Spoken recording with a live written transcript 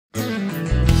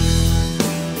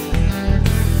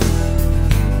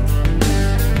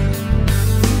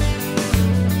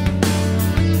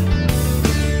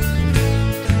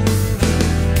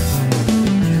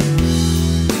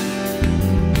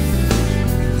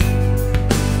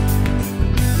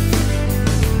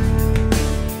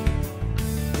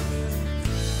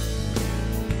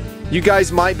You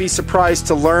guys might be surprised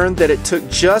to learn that it took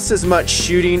just as much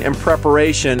shooting and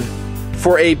preparation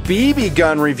for a BB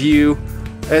gun review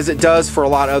as it does for a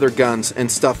lot of other guns and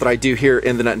stuff that I do here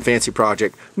in the Nutnfancy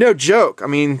project. No joke. I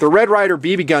mean, the Red Ryder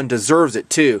BB gun deserves it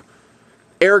too.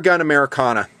 Airgun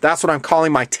Americana. That's what I'm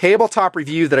calling my tabletop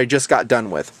review that I just got done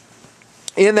with.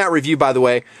 In that review, by the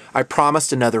way, I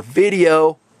promised another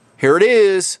video. Here it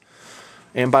is.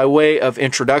 And by way of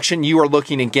introduction, you are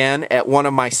looking again at one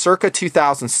of my circa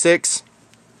 2006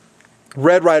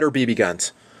 Red Ryder BB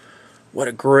guns. What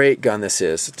a great gun this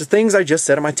is. The things I just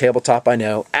said on my tabletop, I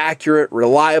know. Accurate,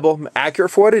 reliable,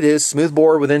 accurate for what it is. Smooth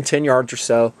bore within 10 yards or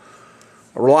so.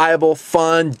 Reliable,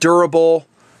 fun, durable,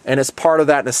 and it's part of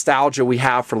that nostalgia we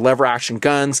have for lever action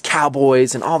guns,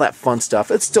 cowboys, and all that fun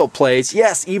stuff. It still plays,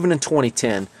 yes, even in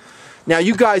 2010. Now,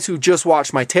 you guys who just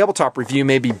watched my tabletop review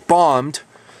may be bummed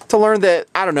to learn that,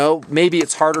 I don't know, maybe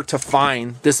it's harder to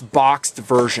find this boxed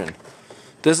version.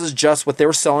 This is just what they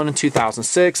were selling in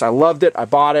 2006. I loved it. I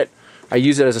bought it. I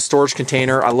use it as a storage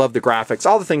container. I love the graphics.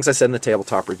 All the things I said in the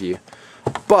tabletop review.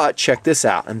 But check this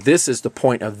out, and this is the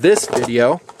point of this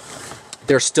video.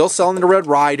 They're still selling the Red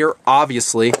Ryder,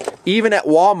 obviously, even at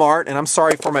Walmart, and I'm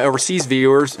sorry for my overseas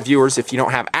viewers if you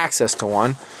don't have access to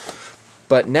one.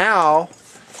 But now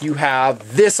you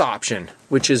have this option,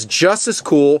 which is just as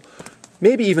cool,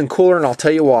 maybe even cooler, and I'll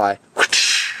tell you why.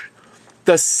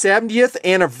 The 70th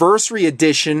anniversary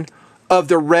edition of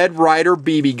the Red Ryder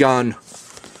BB gun.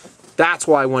 That's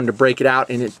why I wanted to break it out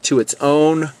into its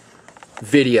own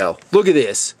video. Look at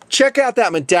this. Check out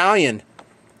that medallion.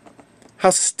 How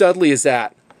studly is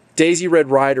that? Daisy Red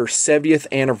Ryder 70th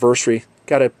anniversary.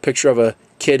 Got a picture of a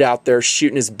kid out there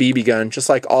shooting his BB gun, just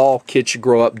like all kids should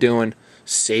grow up doing.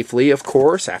 Safely, of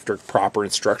course, after proper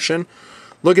instruction.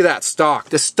 Look at that stock.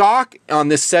 The stock on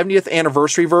this 70th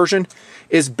anniversary version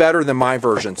is better than my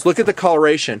versions. Look at the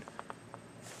coloration.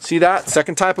 See that?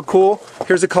 Second type of cool.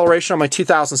 Here's the coloration on my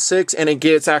 2006, and it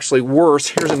gets actually worse.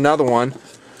 Here's another one.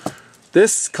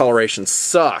 This coloration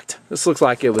sucked. This looks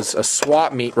like it was a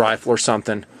swap meet rifle or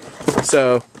something.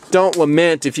 So don't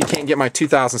lament if you can't get my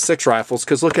 2006 rifles,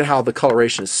 because look at how the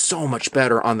coloration is so much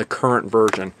better on the current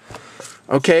version.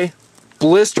 Okay,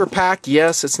 blister pack.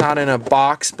 Yes, it's not in a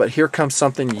box, but here comes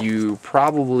something you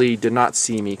probably did not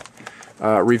see me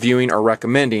reviewing or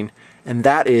recommending, and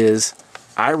that is,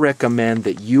 I recommend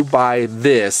that you buy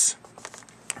this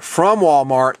from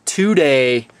Walmart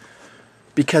today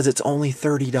because it's only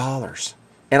 $30.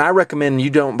 And I recommend you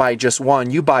don't buy just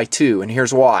one, you buy two, and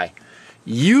here's why.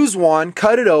 Use one,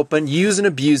 cut it open, use and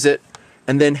abuse it,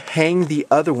 and then hang the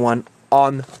other one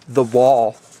on the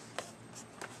wall.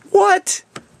 What?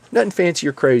 Nutnfancy,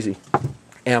 you're crazy.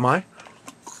 Am I?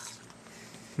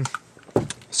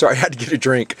 Sorry, I had to get a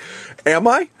drink. Am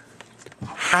I?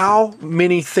 How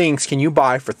many things can you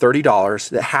buy for $30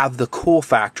 that have the cool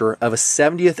factor of a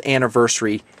 70th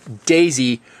anniversary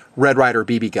Daisy Red Ryder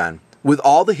BB gun? With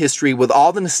all the history, with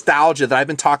all the nostalgia that I've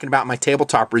been talking about in my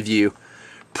tabletop review,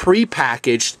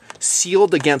 pre-packaged,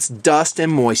 sealed against dust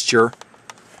and moisture,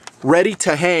 ready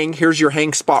to hang. Here's your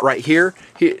hang spot right here.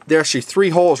 There's actually 3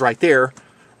 holes right there.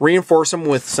 Reinforce them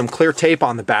with some clear tape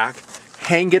on the back.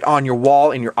 Hang it on your wall,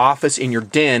 in your office, in your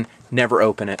den. Never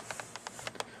open it.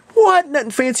 What?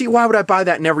 Nutnfancy? Why would I buy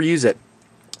that and never use it?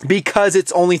 Because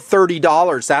it's only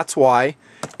 $30. That's why.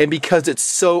 And because it's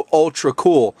so ultra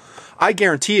cool. I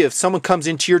guarantee you, if someone comes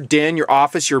into your den, your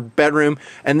office, your bedroom,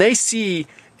 and they see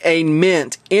a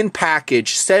mint in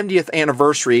package 70th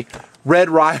anniversary Red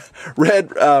Ryder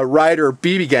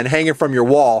BB gun hanging from your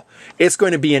wall, it's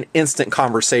going to be an instant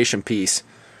conversation piece.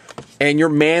 And your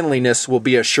manliness will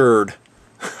be assured.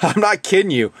 I'm not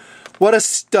kidding you. What a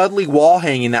studly wall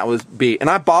hanging that would be. And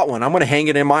I bought one. I'm going to hang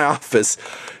it in my office.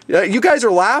 You guys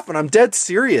are laughing. I'm dead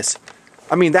serious.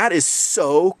 I mean, that is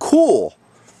so cool.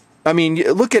 I mean,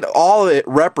 look at all it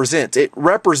represents. It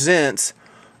represents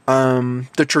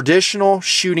the traditional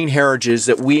shooting heritage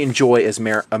that we enjoy as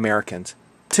Americans.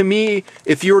 To me,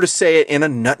 if you were to say it in a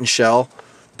nutshell,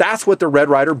 that's what the Red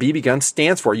Ryder BB gun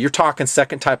stands for. You're talking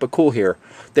second type of cool here.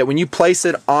 That when you place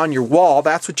it on your wall,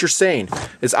 that's what you're saying.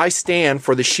 Is I stand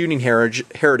for the shooting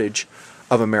heritage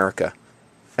of America.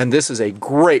 And this is a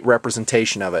great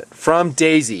representation of it. From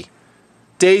Daisy.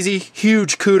 Daisy,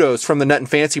 huge kudos from the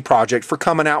Nutnfancy project for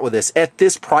coming out with this at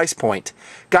this price point.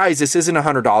 Guys, this isn't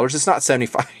 $100. It's not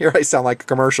 $75. Here I sound like a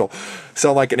commercial.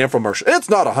 Sound like an infomercial. It's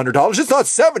not $100. It's not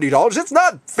 $70. It's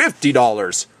not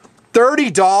 $50.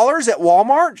 $30 at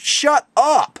Walmart? Shut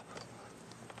up.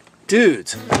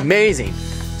 Dudes, amazing.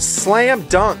 Slam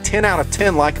dunk, 10 out of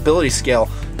 10 likability scale.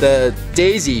 The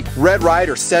Daisy Red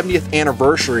Ryder 70th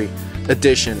anniversary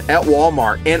edition at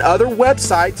Walmart and other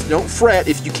websites. Don't fret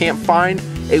if you can't find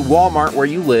a Walmart where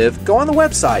you live, go on the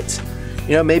websites.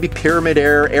 You know, maybe Pyramid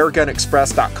Air,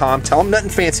 airgunexpress.com. Tell them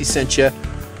Nutnfancy sent you,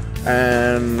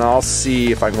 and I'll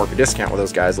see if I can work a discount with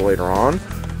those guys later on.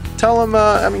 Tell them,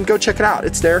 I mean, go check it out.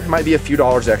 It's there. It might be a few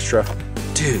dollars extra.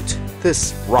 Dude,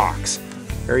 this rocks.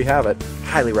 There you have it.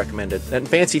 Highly recommended.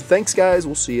 Nutnfancy, thanks guys.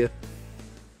 We'll see you.